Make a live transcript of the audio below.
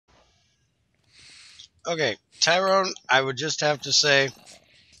Okay, Tyrone, I would just have to say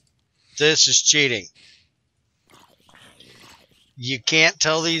this is cheating. You can't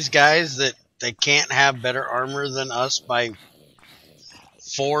tell these guys that they can't have better armor than us by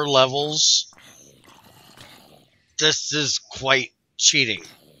 4 levels. This is quite cheating.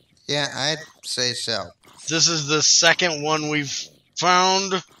 Yeah, I'd say so. This is the second one we've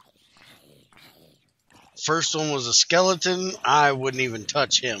found. First one was a skeleton. I wouldn't even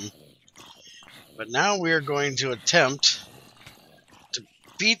touch him. But now we are going to attempt to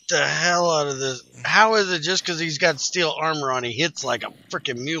beat the hell out of this. How is it just because he's got steel armor on, he hits like a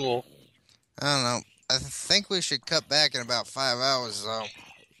freaking mule? I don't know. I think we should cut back in about 5 hours, though.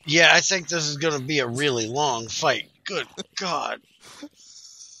 Yeah, I think this is going to be a really long fight. Good God.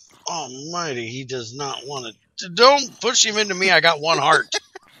 Almighty, he does not want to. Don't push him into me. I got one heart.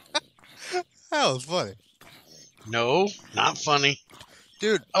 That was funny. No, not funny.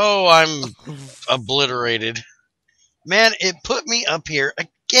 Dude. Oh, I'm obliterated. Man, it put me up here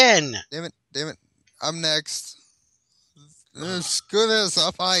again. Damn it. I'm next. Screw this,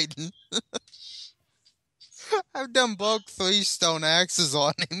 I'm hiding. I've done broke 3 stone axes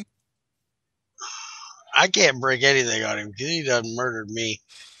on him. I can't break anything on him because he done murdered me.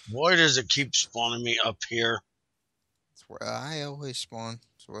 Why does it keep spawning me up here? That's where I always spawn.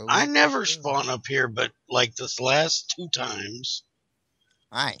 I never spawn up here, but like this last 2 times.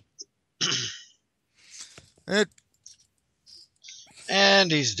 Aye. And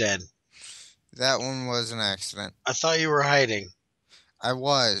he's dead. That one was an accident. I thought you were hiding. I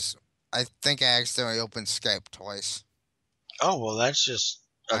was. I think I accidentally opened Skype twice. Oh, well, that's just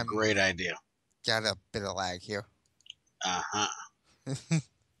a great idea. Got a bit of lag here. Uh-huh.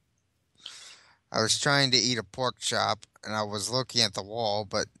 I was trying to eat a pork chop, and I was looking at the wall,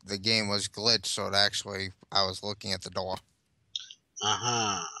 but the game was glitched, so I was looking at the door.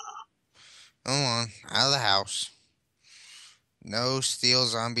 Uh-huh. Come on, out of the house. No steel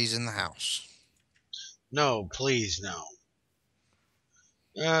zombies in the house. No, please, no.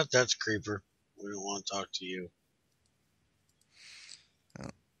 That's Creeper. We don't want to talk to you.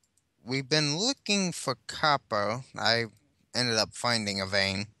 We've been looking for copper. I ended up finding a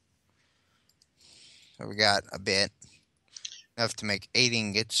vein. So we got a bit. Enough to make 8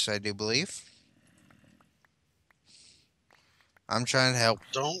 ingots, I do believe. I'm trying to help.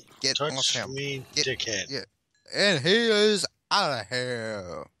 Don't touch me, dickhead. Yeah. And he is out of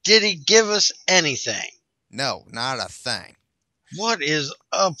here. Did he give us anything? No, not a thing. What is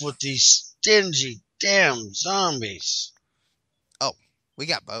up with these stingy damn zombies? Oh, we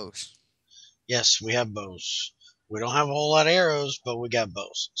got bows. Yes, we have bows. We don't have a whole lot of arrows, but we got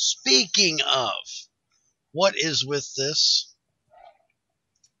bows. Speaking of, what is with this?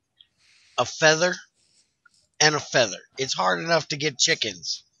 A feather and a feather. It's hard enough to get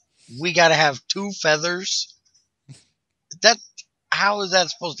chickens. We got to have 2 feathers. How is that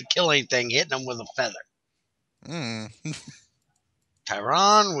supposed to kill anything, hitting them with a feather?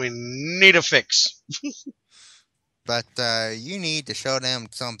 Tyron, we need a fix. But you need to show them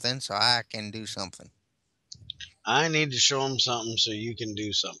something so I can do something. I need to show them something so you can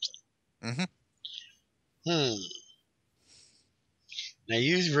do something. Now,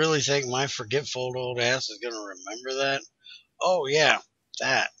 you really think my forgetful old ass is going to remember that? Oh, yeah,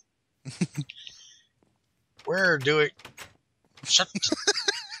 that. Where do it? Shut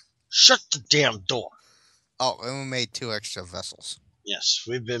the damn door. Oh, and we made 2 extra vessels. Yes,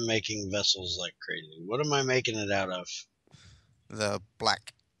 we've been making vessels like crazy. What am I making it out of? The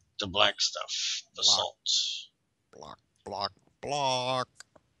black. The black stuff. The salt. Block.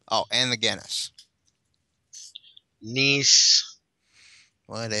 Oh, and the Guinness. Niece.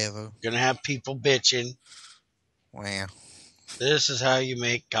 Whatever. Gonna have people bitching. Wow. This is how you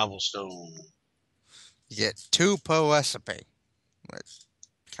make cobblestone. You get 2 per recipe. Which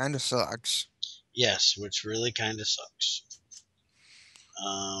kind of sucks. Yes, which really kind of sucks.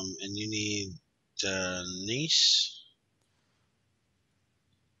 And you need niece.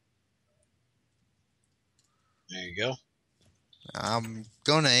 There you go. I'm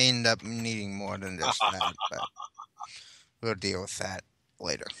gonna end up needing more than just that, but we'll deal with that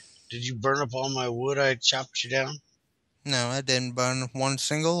later. Did you burn up all my wood I chopped you down? No, I didn't burn 1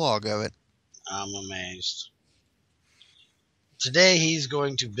 single log of it. I'm amazed. Today he's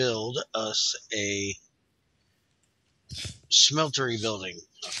going to build us a smeltery building,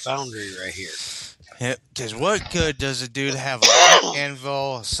 a foundry right here. Yeah, because what good does it do to have a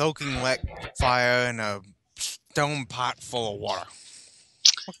anvil, a soaking wet fire, and a stone pot full of water?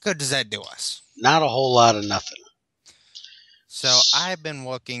 What good does that do us? Not a whole lot of nothing. So I've been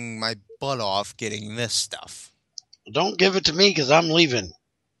working my butt off getting this stuff. Don't give it to me because I'm leaving.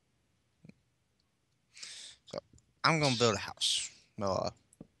 I'm gonna build a house.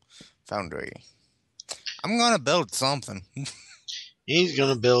 Foundry. I'm gonna build something. He's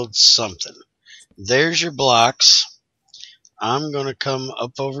going to build something. There's your blocks. I'm going to come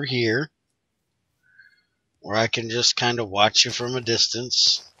up over here where I can just kind of watch you from a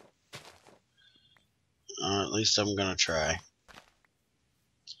distance. Or at least I'm going to try.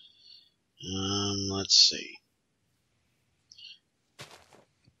 Let's see.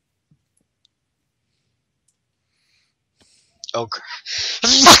 Oh,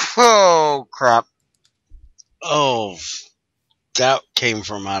 oh, crap. Oh, that came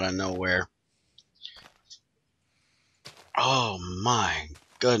from out of nowhere. Oh, my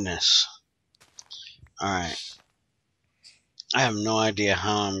goodness. Alright. I have no idea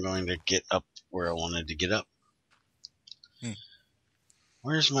how I'm going to get up where I wanted to get up.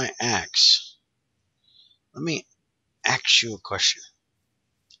 Where's my axe? Let me ask you a question.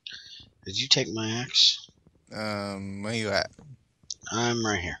 Did you take my axe? Where you at? I'm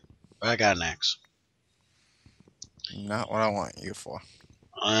right here. But I got an axe. Not what I want you for.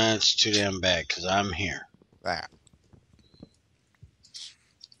 That's too damn bad, because I'm here. That.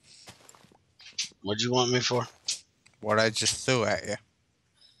 What'd you want me for? What I just threw at you.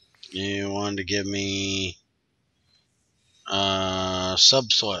 You wanted to give me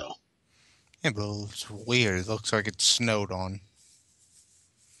subsoil. Yeah, but it's weird. It looks like it snowed on.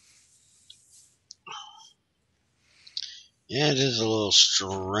 Yeah, it is a little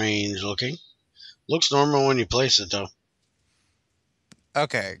strange looking. Looks normal when you place it, though.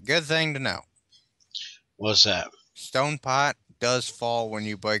 Okay, good thing to know. What's that? Stone pot does fall when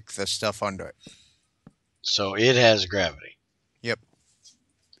you break the stuff under it. So it has gravity. Yep.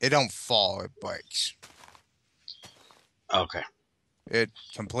 It don't fall, it breaks. Okay. It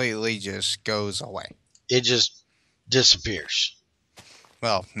completely just goes away. It just disappears.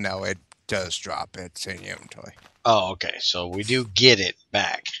 Well, no, it does drop. It's in your inventory. Oh, okay. So we do get it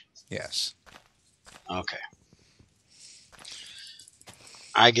back. Yes. Okay.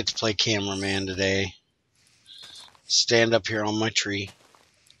 I get to play cameraman today. Stand up here on my tree.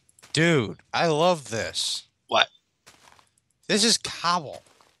 Dude, I love this. What? This is cobble.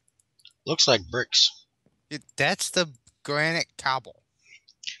 Looks like bricks. That's the granite cobble.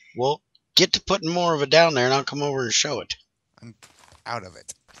 Well, get to putting more of it down there and I'll come over and show it. I'm out of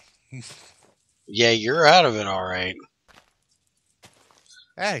it. Yeah, you're out of it all right.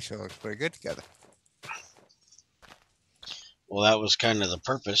 That actually looks pretty good together. Well, that was kind of the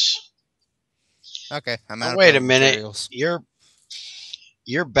purpose. Okay, I'm out Oh, of wait a building minute. materials.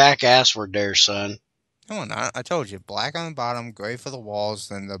 You're back assward there, son. Come on, I told you. Black on the bottom, gray for the walls,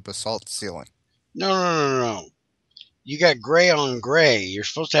 and the basalt ceiling. No. You got gray on gray. You're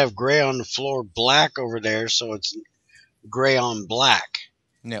supposed to have gray on the floor, black over there, so it's gray on black.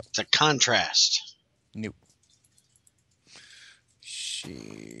 No. It's a contrast. Nope.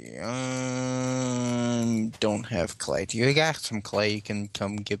 Don't have clay. Do you got some clay you can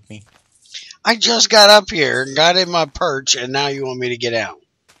come give me? I just got up here and got in my perch, and now you want me to get out?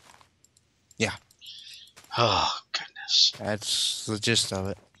 Yeah. Oh, goodness. That's the gist of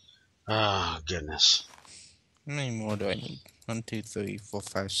it. Oh, goodness. How many more do I need? 1, 2, 3, 4,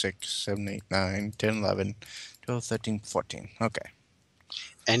 5, 6, 7, 8, 9, 10, 11, 12, 13, 14. Okay.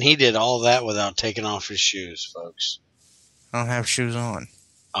 And he did all that without taking off his shoes, folks. I don't have shoes on.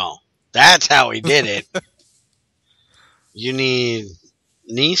 Oh, that's how he did it. You need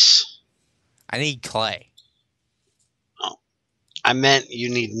gneiss? I need clay. Oh, I meant you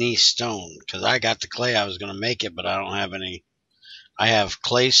need gneiss stone, because I got the clay. I was going to make it, but I don't have any. I have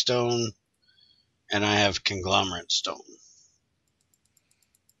clay stone, and I have conglomerate stone.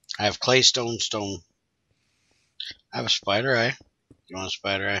 I have clay stone. I have a spider eye. You want a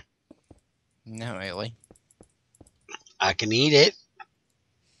spider eye? Not really. I can eat it.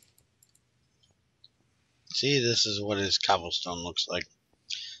 See, this is what his cobblestone looks like.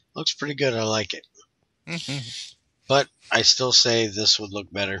 Looks pretty good. I like it. But I still say this would look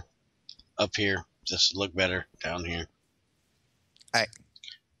better up here. This would look better down here. Hey.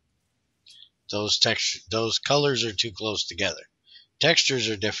 Those colors are too close together. Textures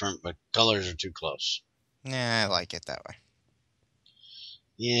are different, but colors are too close. Nah, I like it that way.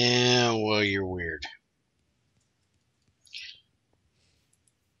 Yeah, well, you're weird.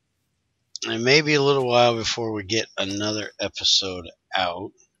 And maybe a little while before we get another episode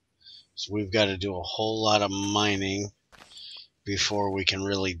out. So we've got to do a whole lot of mining before we can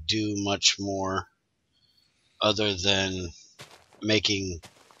really do much more other than making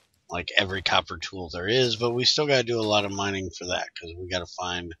like every copper tool there is. But we still got to do a lot of mining for that because we got to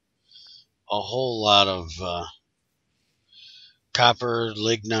find a whole lot of copper,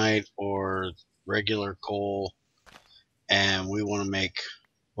 lignite, or regular coal and we want to make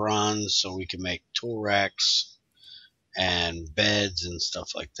bronze so we can make tool racks and beds and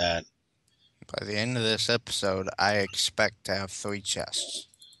stuff like that. By the end of this episode, I expect to have 3 chests.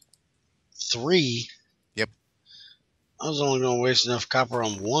 3? Yep. I was only going to waste enough copper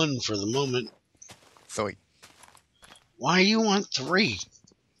on 1 for the moment. 3. Why you want 3?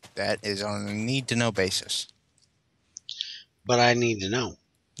 That is on a need-to-know basis. But I need to know.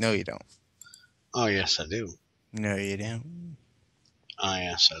 No, you don't. Oh, yes, I do. No, you don't. Oh,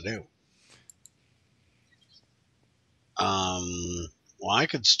 yes, I do. Well, I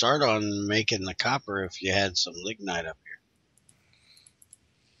could start on making the copper if you had some lignite up here.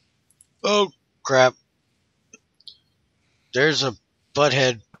 Oh, crap. There's a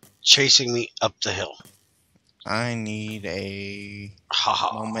butthead chasing me up the hill. I need a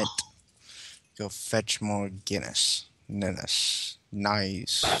moment. Go fetch more Guinness. Nice.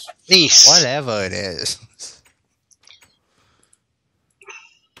 Nice. Whatever it is.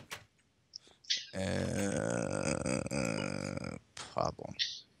 Problem.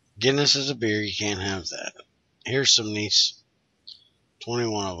 Guinness is a beer. You can't have that. Here's some niece.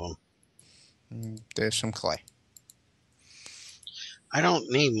 21 of them. There's some clay. I don't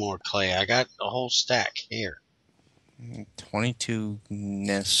need more clay. I got a whole stack here. 22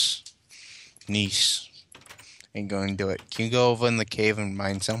 niece. Ain't going to do it. Can you go over in the cave and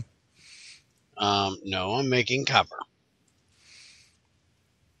mine some? No, I'm making copper.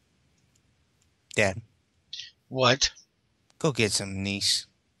 Dad. What? Go get some niece.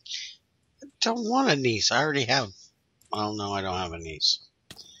 I don't want a niece. I already have. Oh, no, I don't have a niece.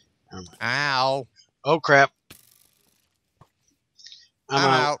 Ow. Oh, crap. I'm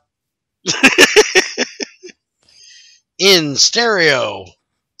out. In stereo.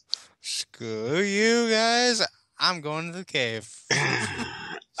 Screw you guys. I'm going to the cave.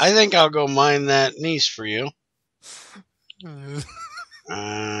 I think I'll go mine that niece for you.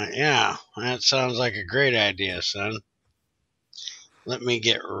 Yeah, that sounds like a great idea, son. Let me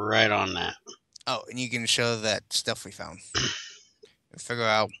get right on that. Oh, and you can show that stuff we found. Figure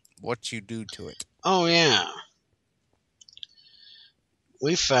out what you do to it. Oh, yeah.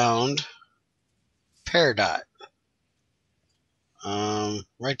 We found peridot.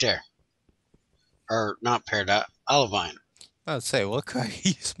 Right there. Or not peridot, olivine. I'd say, what kind are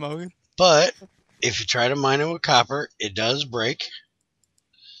you smoking? But if you try to mine it with copper, it does break.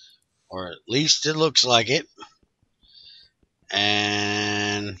 Or at least it looks like it.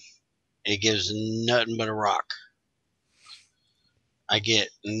 And it gives nothing but a rock. I get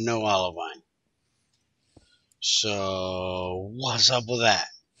no olivine. So what's up with that?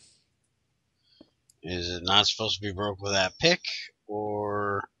 Is it not supposed to be broke with that pick?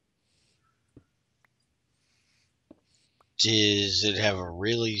 Or does it have a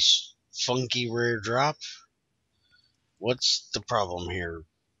really funky rare drop? What's the problem here,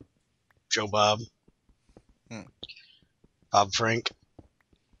 Joe Bob? Bob Frank?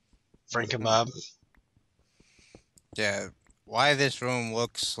 Frank and Bob? Yeah, why this room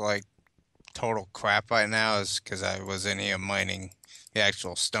looks like total crap right now is because I was in here mining the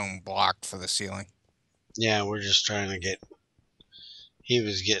actual stone block for the ceiling. Yeah, we're just trying to get... He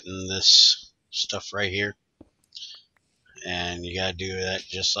was getting this stuff right here. And you gotta do that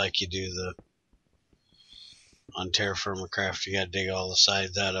just like you do the... On TerraFirmaCraft, you gotta dig all the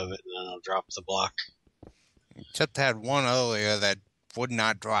sides out of it and then it'll drop the block. Except I had one earlier that would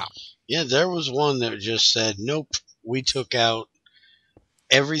not drop. Yeah, there was one that just said, nope, we took out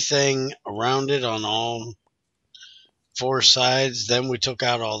everything around it on all 4 sides. Then we took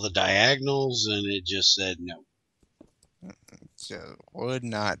out all the diagonals and it just said no. Just would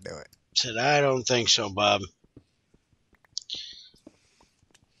not do it. Said, I don't think so, Bob.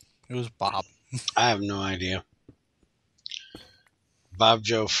 It was Bob. I have no idea. Bob,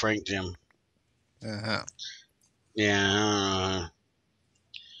 Joe, Frank, Jim. Uh-huh. Yeah,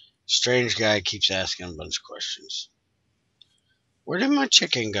 strange guy keeps asking a bunch of questions. Where did my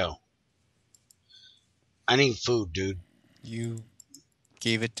chicken go? I need food, dude. You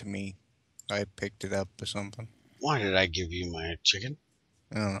gave it to me. I picked it up or something. Why did I give you my chicken?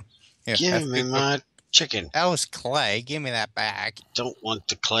 I don't know. Yeah, Give me my chicken. That was clay. Give me that back. Don't want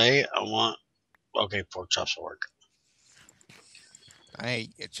the clay. I want... Okay, pork chops will work. I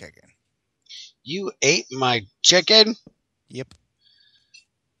ate your chicken. You ate my chicken? Yep.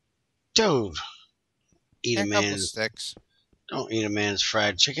 Dude. Eat a couple man's... sticks. Don't eat a man's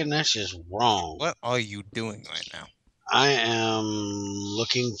fried chicken. That's just wrong. What are you doing right now? I am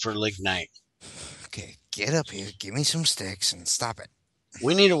looking for lignite. Okay, get up here. Give me some sticks and stop it.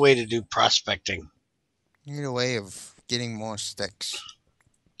 We need a way to do prospecting. You need a way of getting more sticks.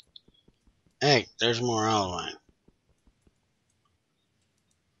 Hey, there's more olivine.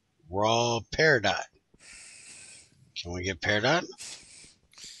 Raw peridot. Can we get peridot?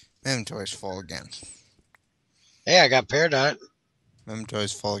 Inventory's full again. Hey, I got peridot.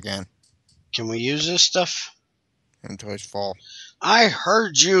 Inventory's full again. Can we use this stuff? Inventory's full. I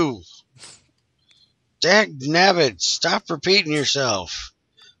heard you. Dag nabbit, stop repeating yourself.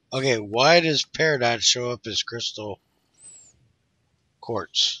 Okay, why does peridot show up as crystal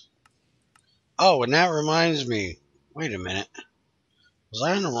quartz? Oh, and that reminds me. Wait a minute. Was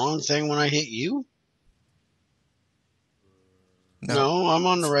I on the wrong thing when I hit you? No, I'm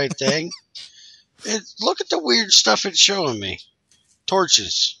on the right thing. Look at the weird stuff it's showing me.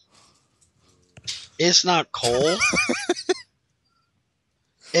 Torches. It's not coal.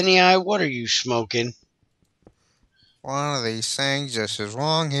 NEI, what are you smoking? One of these things just is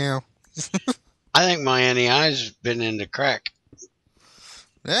wrong here. I think my NEI's been into crack.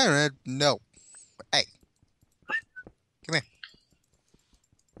 No. Hey. Come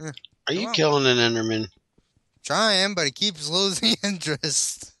here. Are you killing an Enderman? Trying, but he keeps losing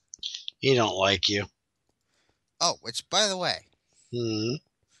interest. He don't like you. Oh, which, by the way,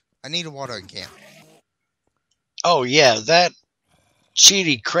 I need a watering can. Oh, yeah, that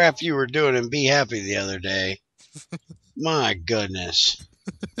cheaty crap you were doing in Be Happy the other day. My goodness.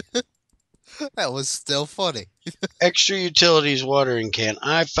 That was still funny. Extra utilities watering can.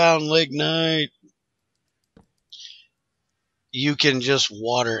 I found lignite. You can just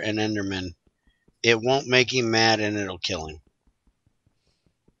water an Enderman. It won't make him mad and it'll kill him.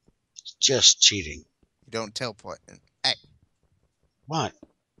 It's just cheating. You don't teleport. Hey. What?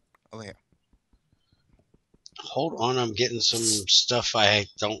 Over here. Hold on, I'm getting some stuff I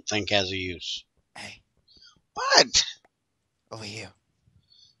don't think has a use. Hey. What? Over here.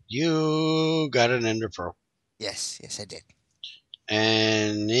 You got an Ender Pearl. Yes, I did.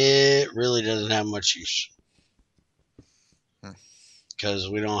 And it really doesn't have much use. Because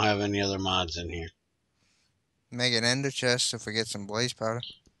we don't have any other mods in here. Make an ender chest if we get some blaze powder.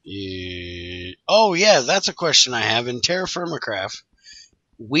 Oh, yeah, that's a question I have. In TerraFirmaCraft,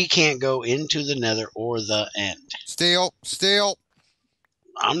 we can't go into the nether or the end. Steal.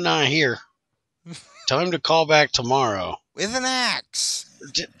 I'm not here. Tell him to call back tomorrow. With an axe.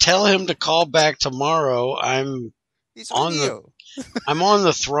 Tell him to call back tomorrow. He's on you. I'm on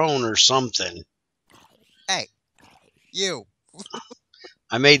the throne or something. Hey, you.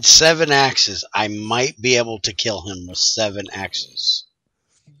 I made 7 axes. I might be able to kill him with 7 axes.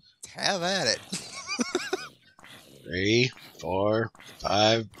 Have at it. 3, 4,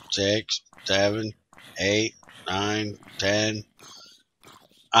 5, 6, 7, 8, 9, 10.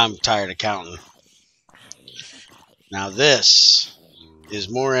 I'm tired of counting. Now this is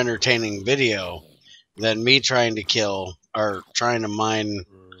more entertaining video than me trying to kill or trying to mine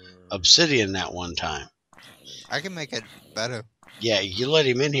obsidian that one time. I can make it better. Yeah, you let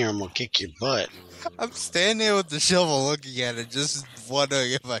him in here and we'll kick your butt. I'm standing here with the shovel looking at it, just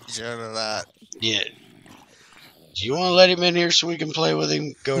wondering if I should or not. Yeah. Do you want to let him in here so we can play with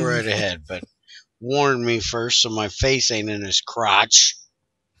him? Go right ahead, but warn me first so my face ain't in his crotch.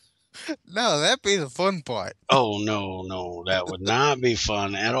 No, that'd be the fun part. Oh, no, that would not be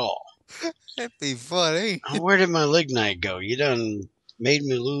fun at all. That'd be funny. Oh, where did my lignite go? You done made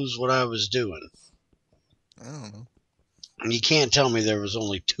me lose what I was doing. I don't know. And you can't tell me there was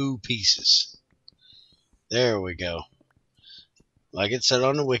only 2 pieces. There we go. Like it said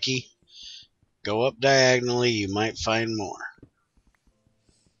on the wiki, go up diagonally, you might find more.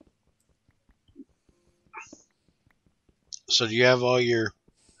 So do you have all your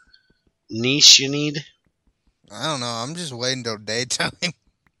niche you need? I don't know. I'm just waiting till daytime.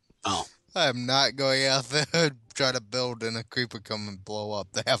 Oh. I'm not going out there and try to build and a creeper come and blow up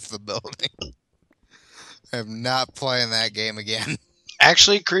half the building. I'm not playing that game again.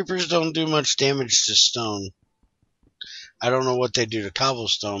 Actually, creepers don't do much damage to stone. I don't know what they do to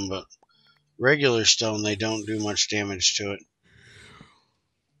cobblestone, but regular stone, they don't do much damage to it.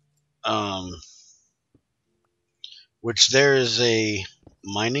 Which there is a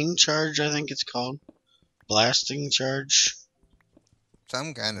mining charge, I think it's called. Blasting charge.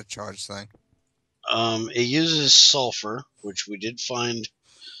 Some kind of charge thing. It uses sulfur, which we did find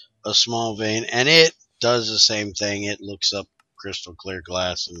a small vein, and it does the same thing. It looks up crystal clear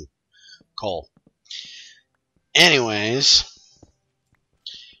glass and coal. Anyways,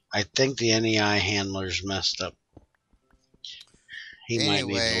 I think the NEI handler's messed up. He might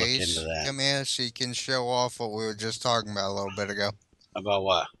need to look into that. Come here so you can show off what we were just talking about a little bit ago. About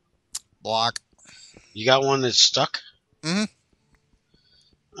what? Block. You got one that's stuck? Mm-hmm.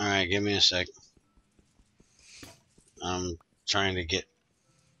 Alright, give me a sec. I'm trying to get...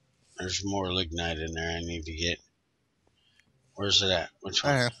 There's more lignite in there I need to get. Where's it at? Which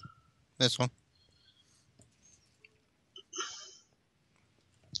one? Right here. This one.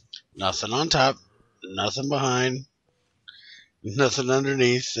 Nothing on top, nothing behind, nothing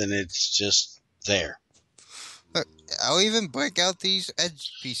underneath, and it's just there. Look, I'll even break out these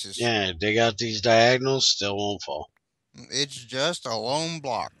edge pieces. Yeah, dig out these diagonals, still won't fall. It's just a lone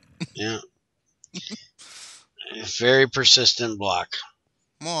block. Yeah. Very persistent block.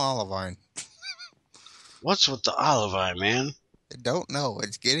 More olivine. What's with the olivine, man? I don't know.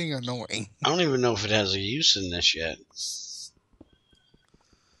 It's getting annoying. I don't even know if it has a use in this yet.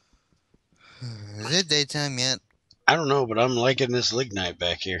 Is it daytime yet? I don't know, but I'm liking this lignite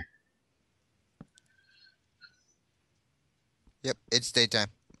back here. Yep, it's daytime.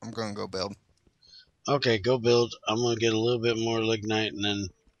 I'm gonna go build. Okay, go build. I'm going to get a little bit more lignite and then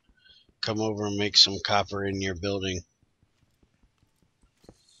come over and make some copper in your building.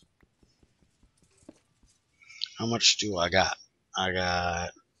 How much do I got? I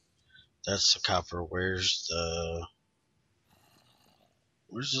got... That's the copper. Where's the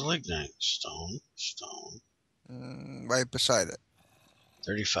lignite? Stone. Right beside it.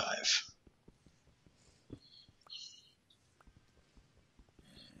 35.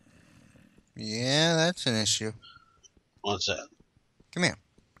 Yeah, that's an issue. What's that? Come here.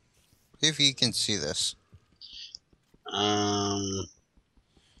 See if you can see this.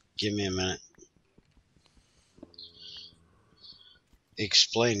 Give me a minute.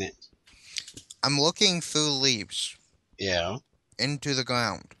 Explain it. I'm looking through leaves Yeah. into the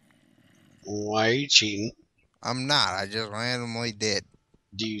ground. Why are you cheating? I'm not. I just randomly did.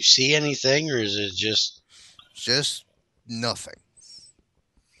 Do you see anything, or is it just... Just nothing.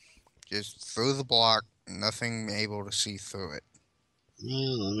 Just through the block, nothing able to see through it.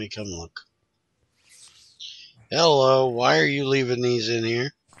 Let me come look. Hello, why are you leaving these in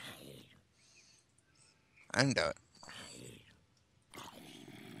here? Undo it.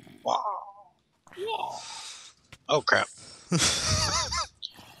 Wow. Oh, crap.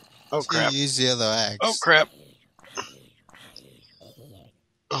 Oh, crap. Use the other axe. Oh, crap.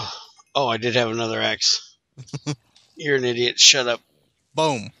 Oh, I did have another axe. You're an idiot. Shut up.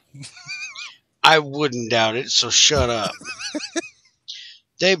 Boom. I wouldn't doubt it, so shut up.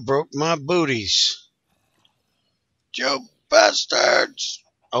 They broke my booties. You bastards.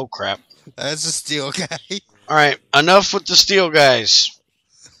 Oh, crap. That's a steel guy. Alright, enough with the steel guys.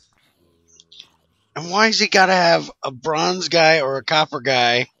 And why's he gotta have a bronze guy or a copper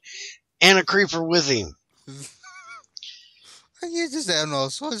guy and a creeper with him? You just having all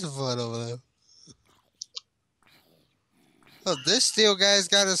sorts of fun over there. Oh, this steel guy's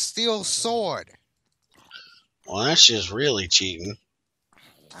got a steel sword. Well, that's just really cheating.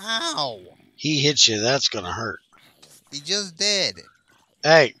 Ow. He hits you, that's gonna hurt. He just did.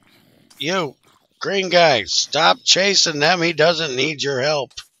 Hey, you, green guy, stop chasing them. He doesn't need your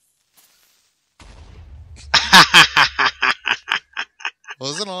help.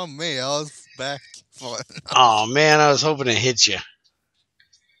 Wasn't on me. I was back for it. Oh, man, I was hoping to hit you.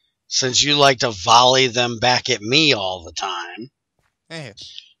 Since you like to volley them back at me all the time. Hey,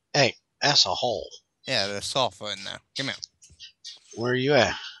 that's a hole. Yeah, there's sulfur in there. Come here. Where are you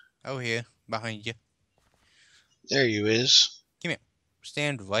at? Oh, here. Behind you. There you is. Come here.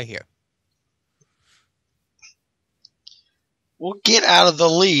 Stand right here. Well, get out of the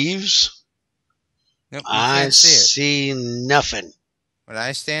leaves. Nope, I can't see it. see nothing. When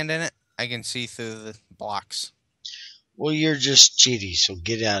I stand in it, I can see through the blocks. Well, you're just cheaty, so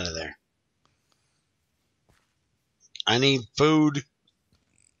get out of there. I need food.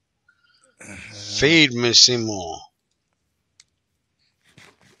 Feed me some more.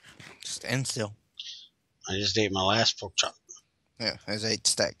 Stand still. I just ate my last pork chop. Yeah, there's 8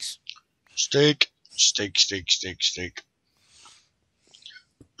 steaks. Steak. Steak. Steak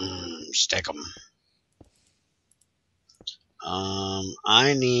 'em.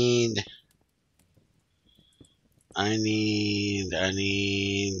 I need.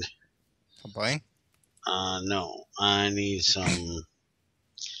 Complain? No. I need some.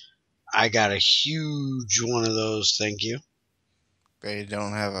 I got a huge one of those, thank you. They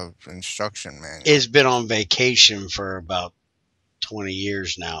don't have an instruction manual. It's been on vacation for about 20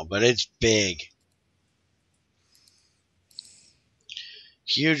 years now, but it's big.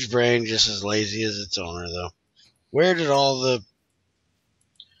 Huge brain, just as lazy as its owner, though. Where did all the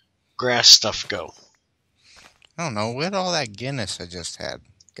grass stuff go? I don't know. Where'd all that Guinness I just had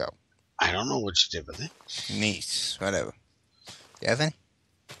go? I don't know what you did with it. Nice. Whatever. You have any?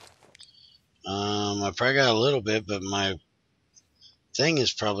 I probably got a little bit, but my thing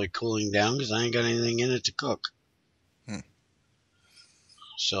is probably cooling down because I ain't got anything in it to cook.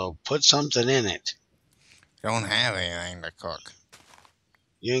 So put something in it. Don't have anything to cook.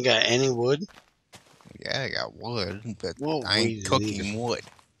 You ain't got any wood? Yeah, I got wood, but Well, I we ain't need cooking wood.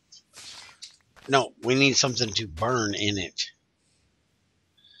 No, we need something to burn in it.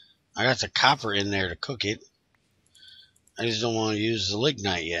 I got the copper in there to cook it. I just don't want to use the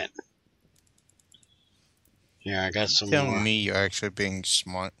lignite yet. Here, I got some Tell more. me you're actually being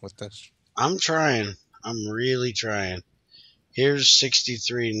smart with this. I'm trying. I'm really trying. Here's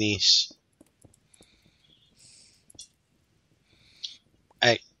 63 niece.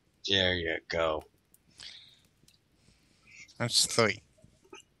 Hey, there you go. That's 3.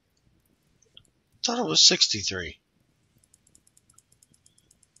 Thought it was 63.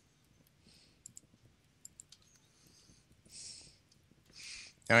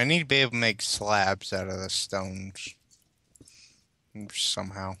 Now I need to be able to make slabs out of the stones.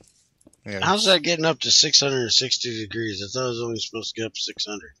 Somehow. Yeah, How's that getting up to 660 degrees? I thought it was only supposed to get up to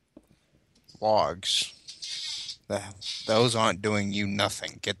 600. logs. Those aren't doing you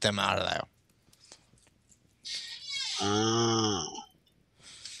nothing. Get them out of there. Oh.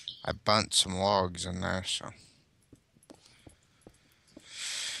 I burnt some logs in there, so.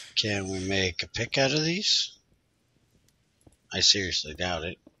 Can we make a pick out of these? I seriously doubt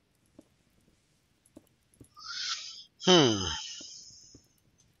it.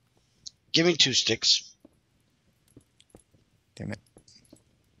 Give me 2 sticks. Damn it.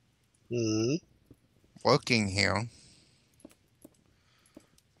 Working here.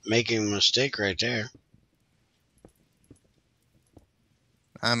 Making a mistake right there.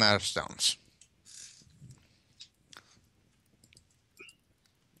 I'm out of stones.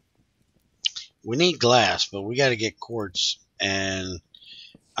 We need glass, but we got to get quartz. And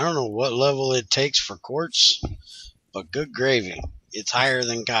I don't know what level it takes for quartz, but good gravy. It's higher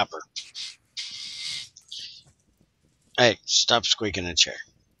than copper. Hey, stop squeaking a chair.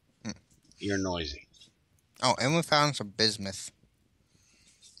 You're noisy. Oh, and we found some bismuth.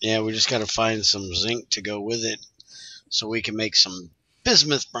 Yeah, we just got to find some zinc to go with it so we can make some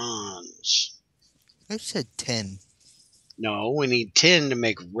bismuth bronze. Who said 10? No, we need tin to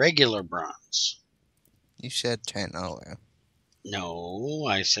make regular bronze. You said 10 earlier. No,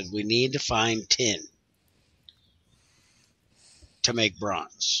 I said we need to find tin to make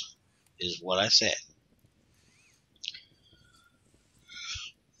bronze, is what I said.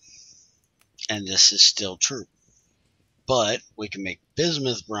 And this is still true. But we can make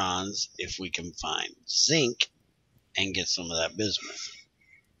bismuth bronze if we can find zinc and get some of that bismuth.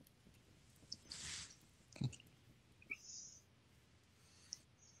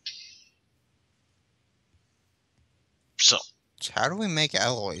 So how do we make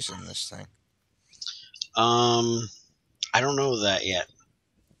alloys in this thing? I don't know that yet.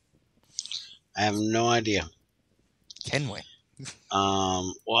 I have no idea. Can we?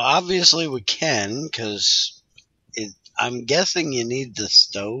 Well, obviously we can, because I'm guessing you need the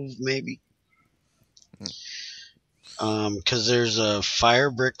stove, maybe. Because there's a fire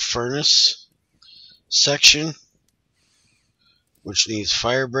brick furnace section, which needs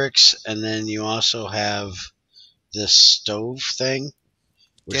fire bricks, and then you also have this stove thing,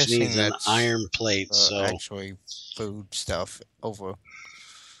 which Guessing needs an iron plate. So actually, food stuff over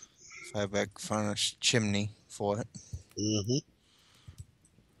fire brick furnace chimney for it.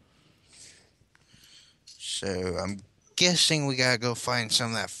 So I'm guessing we gotta go find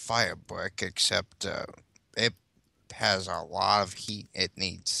some of that fire brick, except it has a lot of heat it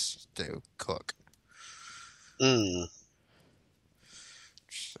needs to cook. So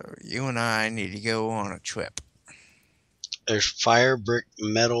you and I need to go on a trip. There's fire brick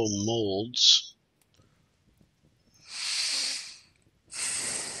metal molds.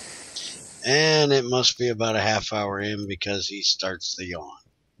 And it must be about a half hour in because he starts the yawn.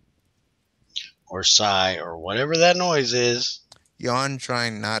 Or sigh, or whatever that noise is. Yawn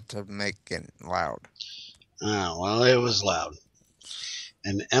trying not to make it loud. Oh, well, it was loud.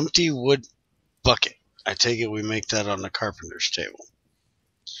 An empty wood bucket. I take it we make that on the carpenter's table.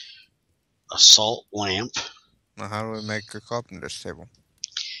 A salt lamp. Now, how do we make a carpenter's table?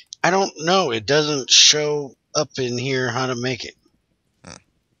 I don't know. It doesn't show up in here how to make it.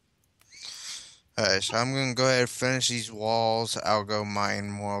 Alright, so I'm going to go ahead and finish these walls. I'll go mine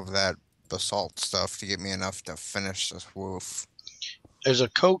more of that basalt stuff to get me enough to finish this roof. There's a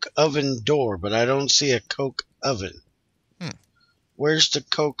coke oven door, but I don't see a coke oven. Where's the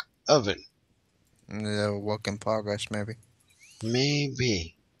coke oven? The work in progress, maybe.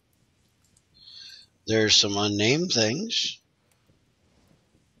 Maybe. There's some unnamed things.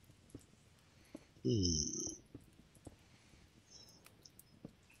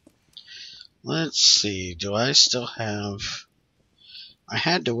 Let's see. Do I still have... I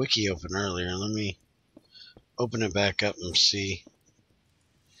had the wiki open earlier. Let me open it back up and see.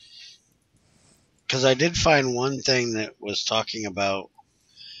 Because I did find one thing that was talking about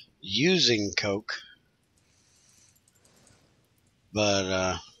using coke,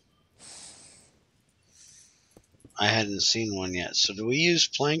 but I hadn't seen one yet. So do we use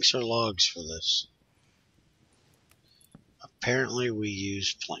planks or logs for this? Apparently we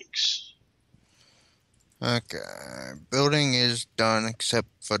use planks. Okay, building is done except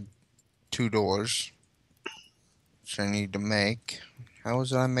for 2 doors, which I need to make. How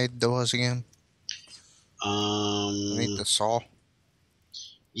was it I made doors again? I need the saw.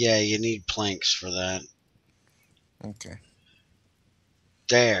 Yeah, you need planks for that. Okay.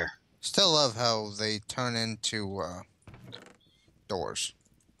 There. Still love how they turn into doors.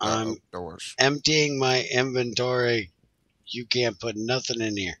 I'm Oak doors. emptying my inventory. You can't put nothing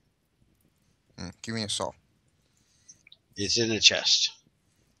in here. Give me a saw. It's in a chest.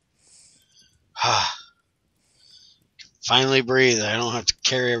 Finally breathe. I don't have to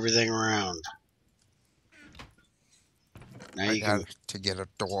carry everything around. Now I you got can. to get a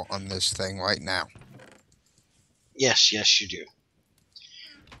door on this thing right now. Yes, you do.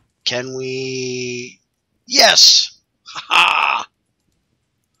 Can we? Yes! Ha!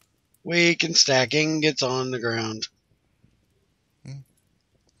 We can stack ingots on the ground.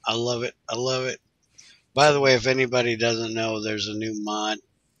 I love it. I love it. By the way, if anybody doesn't know, there's a new mod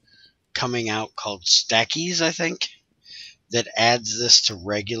coming out called Stackies, I think, that adds this to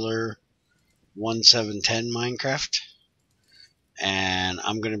regular 1.7.10 Minecraft. And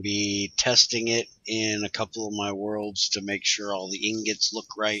I'm going to be testing it in a couple of my worlds to make sure all the ingots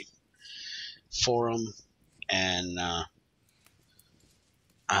look right for them. And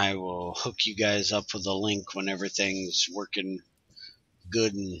I will hook you guys up with a link when everything's working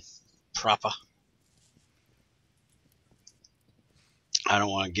good and proper. I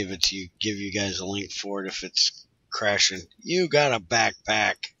don't want to give you guys a link for it if it's crashing. You got a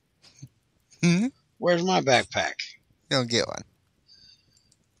backpack. Where's my backpack? You don't get one.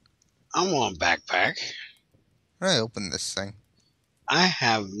 I want a backpack. How do I open this thing? I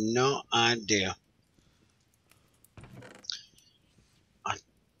have no idea. I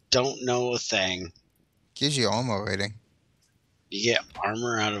don't know a thing. Gives you armor rating. You get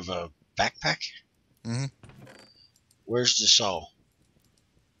armor out of a backpack? Where's the saw?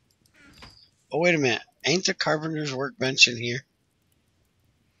 Oh, wait a minute. Ain't the carpenter's workbench in here?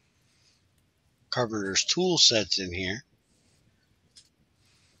 Carpenter's tool set's in here.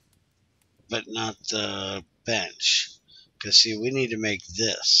 But not the bench. Because, see, we need to make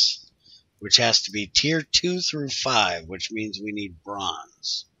this, which has to be tier 2 through 5, which means we need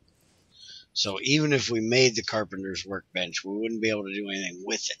bronze. So even if we made the carpenter's workbench, we wouldn't be able to do anything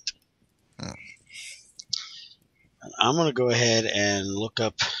with it. I'm going to go ahead and look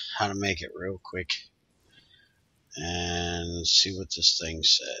up how to make it real quick and see what this thing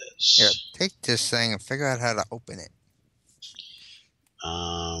says. Here, take this thing and figure out how to open it.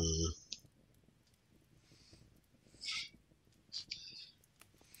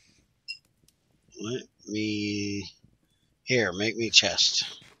 Let me... Here, make me chest.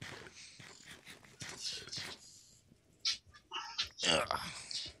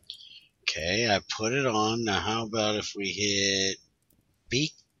 Okay, I put it on. Now how about if we hit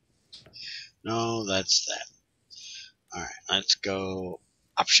B? No, that's that. Alright, let's go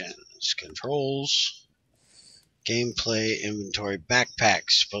options, controls, gameplay, inventory, backpack.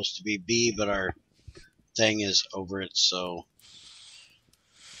 Supposed to be B, but our thing is over it, so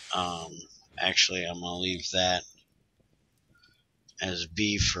actually I'm going to leave that as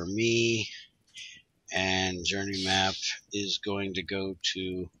B for me, and journey map is going to go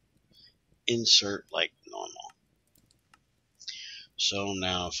to insert like normal. So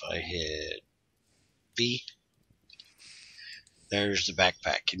now if I hit B, there's the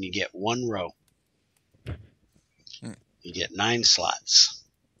backpack, and you get 1 row. You get 9 slots.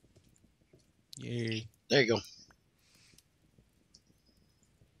 Yay. There you go.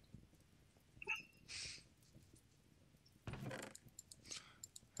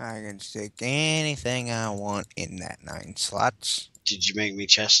 I can stick anything I want in that 9 slots. Did you make me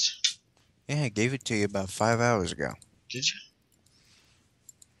chest? Yeah, I gave it to you about 5 hours ago. Did you?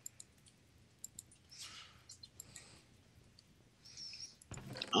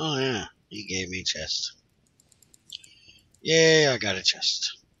 Oh yeah, you gave me chest. Yay, I got a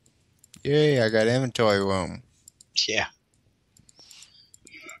chest. Yay, I got inventory room. Yeah.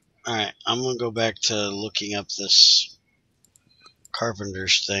 Alright, I'm going to go back to looking up this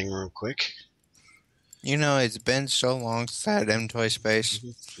carpenter's thing real quick. You know, it's been so long since I had inventory space.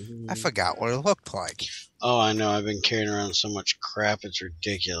 I forgot what it looked like. Oh, I know. I've been carrying around so much crap, it's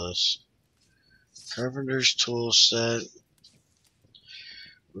ridiculous. Carpenter's tool set.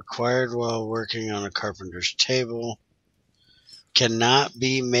 Required while working on a carpenter's table. Cannot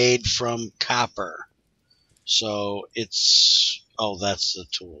be made from copper. So it's... Oh, that's the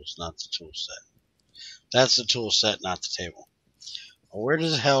tools, not the tool set. That's the tool set, not the table. Well, where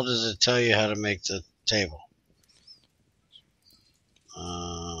the hell does it tell you how to make the table?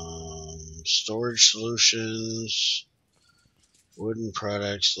 Storage solutions, wooden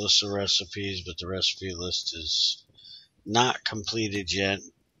products, list of recipes, but the recipe list is not completed yet.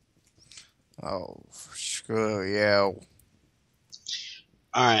 Oh, screw you.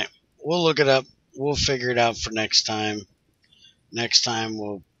 Alright, we'll look it up. We'll figure it out for next time. Next time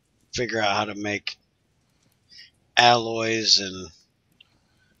we'll figure out how to make alloys, and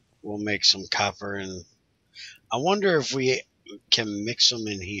we'll make some copper. And I wonder if we can mix them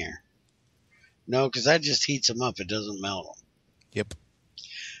in here. No, because that just heats them up. It doesn't melt them. Yep.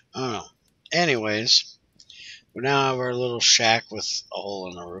 I don't know. Anyways, we now have our little shack with a hole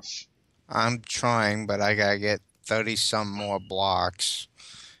in the roof. I'm trying, but I gotta get 30-some more blocks.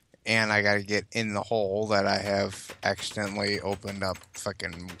 And I gotta get in the hole that I have accidentally opened up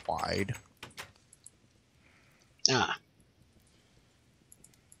fucking wide. Ah.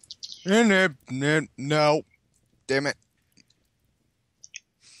 No. Damn it.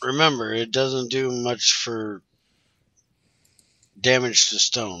 Remember, it doesn't do much for damage to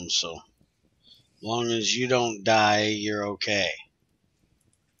stone, so as long as you don't die, you're okay.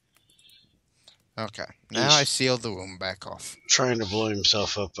 Okay. Now I seal the room back off. Trying to blow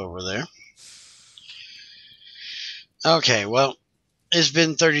himself up over there. Okay, well, it's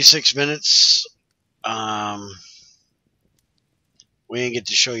been 36 minutes. We didn't get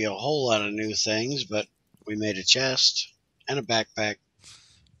to show you a whole lot of new things, but we made a chest and a backpack.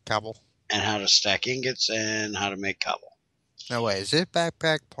 Cobble. And how to stack ingots and how to make cobble. No way. Is it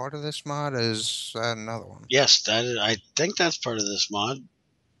backpack part of this mod? Or is that another one? Yes, I think that's part of this mod.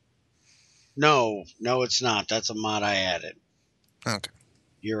 No, it's not. That's a mod I added. Okay.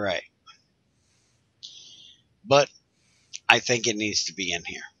 You're right. But I think it needs to be in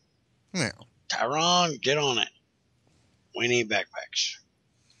here. Yeah. Tyrone, get on it. We need backpacks.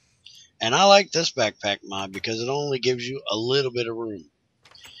 And I like this backpack mod because it only gives you a little bit of room.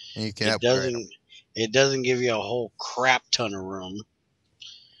 And you can upgrade them. It doesn't give you a whole crap ton of room.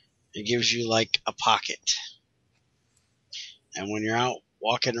 It gives you like a pocket. And when you're out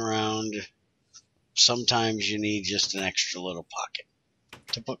walking around, sometimes you need just an extra little pocket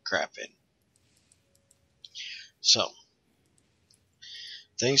to put crap in. So,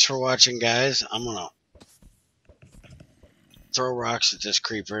 thanks for watching, guys. I'm going to throw rocks at this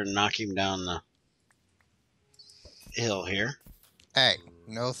creeper and knock him down the hill here. Hey,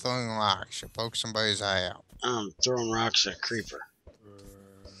 no throwing rocks. You poke somebody's eye out. I'm throwing rocks at a creeper.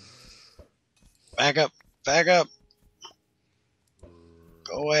 Back up. Back up.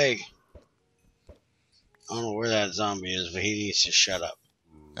 Go away. I don't know where that zombie is, but he needs to shut up.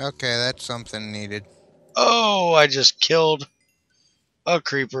 Okay, that's something needed. Oh, I just killed a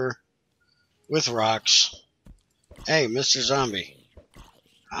creeper with rocks. Hey, Mr. Zombie.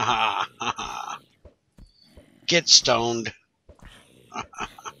 Ha ha ha ha. Get stoned.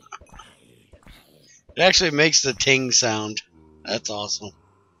 It actually makes the ting sound. That's awesome.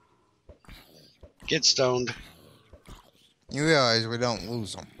 Get stoned. You realize we don't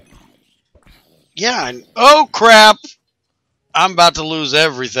lose them. Yeah. Oh, crap. I'm about to lose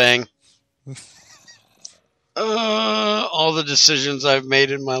everything. All the decisions I've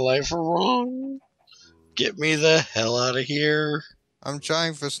made in my life are wrong. Get me the hell out of here. I'm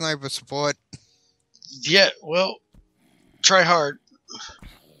trying for sniper support. Yeah, well, try hard.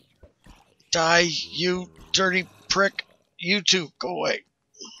 Die, you dirty prick. You two, go away.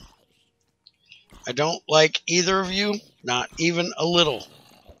 I don't like either of you, not even a little.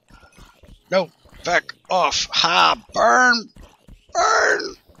 No, back off. Ha, burn.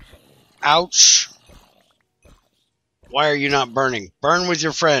 Burn. Ouch. Why are you not burning? Burn with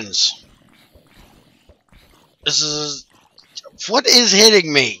your friends. This is... What is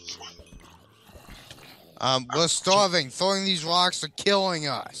hitting me? We're starving. Throwing these rocks are killing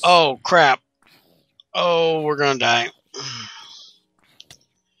us. Oh, crap. Oh, we're gonna die.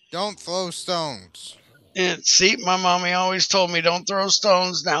 Don't throw stones. And see, my mommy always told me don't throw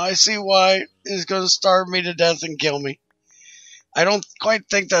stones. Now I see why. It's gonna starve me to death and kill me. I don't quite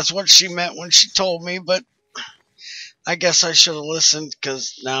think that's what she meant when she told me, but I guess I should have listened,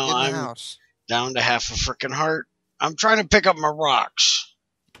 because now I'm down to half a freaking heart. I'm trying to pick up my rocks.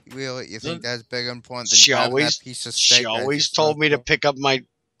 Really? You think that's big and important than She grabbing always, that piece of steak? she always told me to pick up my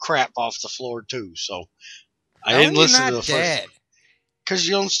crap off the floor too, so I How didn't are you listen not to the dead? first. Because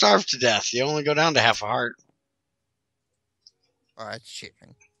you don't starve to death. You only go down to half a heart. Oh, that's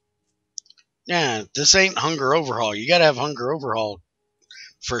cheating. Yeah, this ain't hunger overhaul. You gotta have hunger overhaul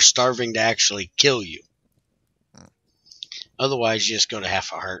for starving to actually kill you. Otherwise, you just go to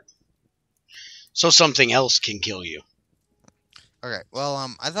half a heart. So something else can kill you. Okay,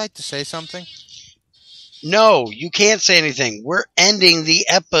 well, I'd like to say something. No, you can't say anything. We're ending the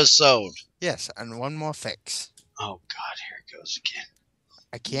episode. Yes, and one more fix. Oh, God, here it goes again.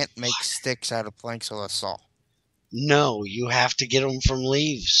 I can't make sticks out of planks with a saw. No, you have to get them from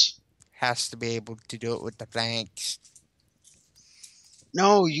leaves. Has to be able to do it with the planks.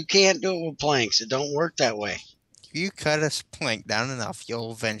 No, you can't do it with planks. It don't work that way. If you cut a plank down enough,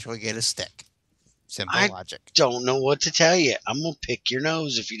 you'll eventually get a stick. Simple I logic. don't know what to tell you. I'm going to pick your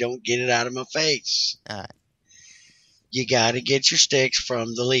nose if you don't get it out of my face. Alright. You got to get your sticks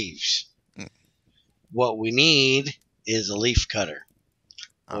from the leaves. What we need is a leaf cutter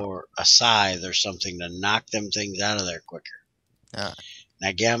or a scythe or something to knock them things out of there quicker.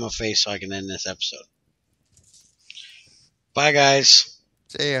 Now get out of my face so I can end this episode. Bye, guys.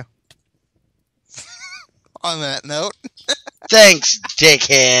 See ya. On that note. Thanks,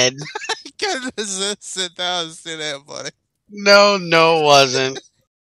 dickhead. Couldn't sit down and say that, buddy. No, it wasn't.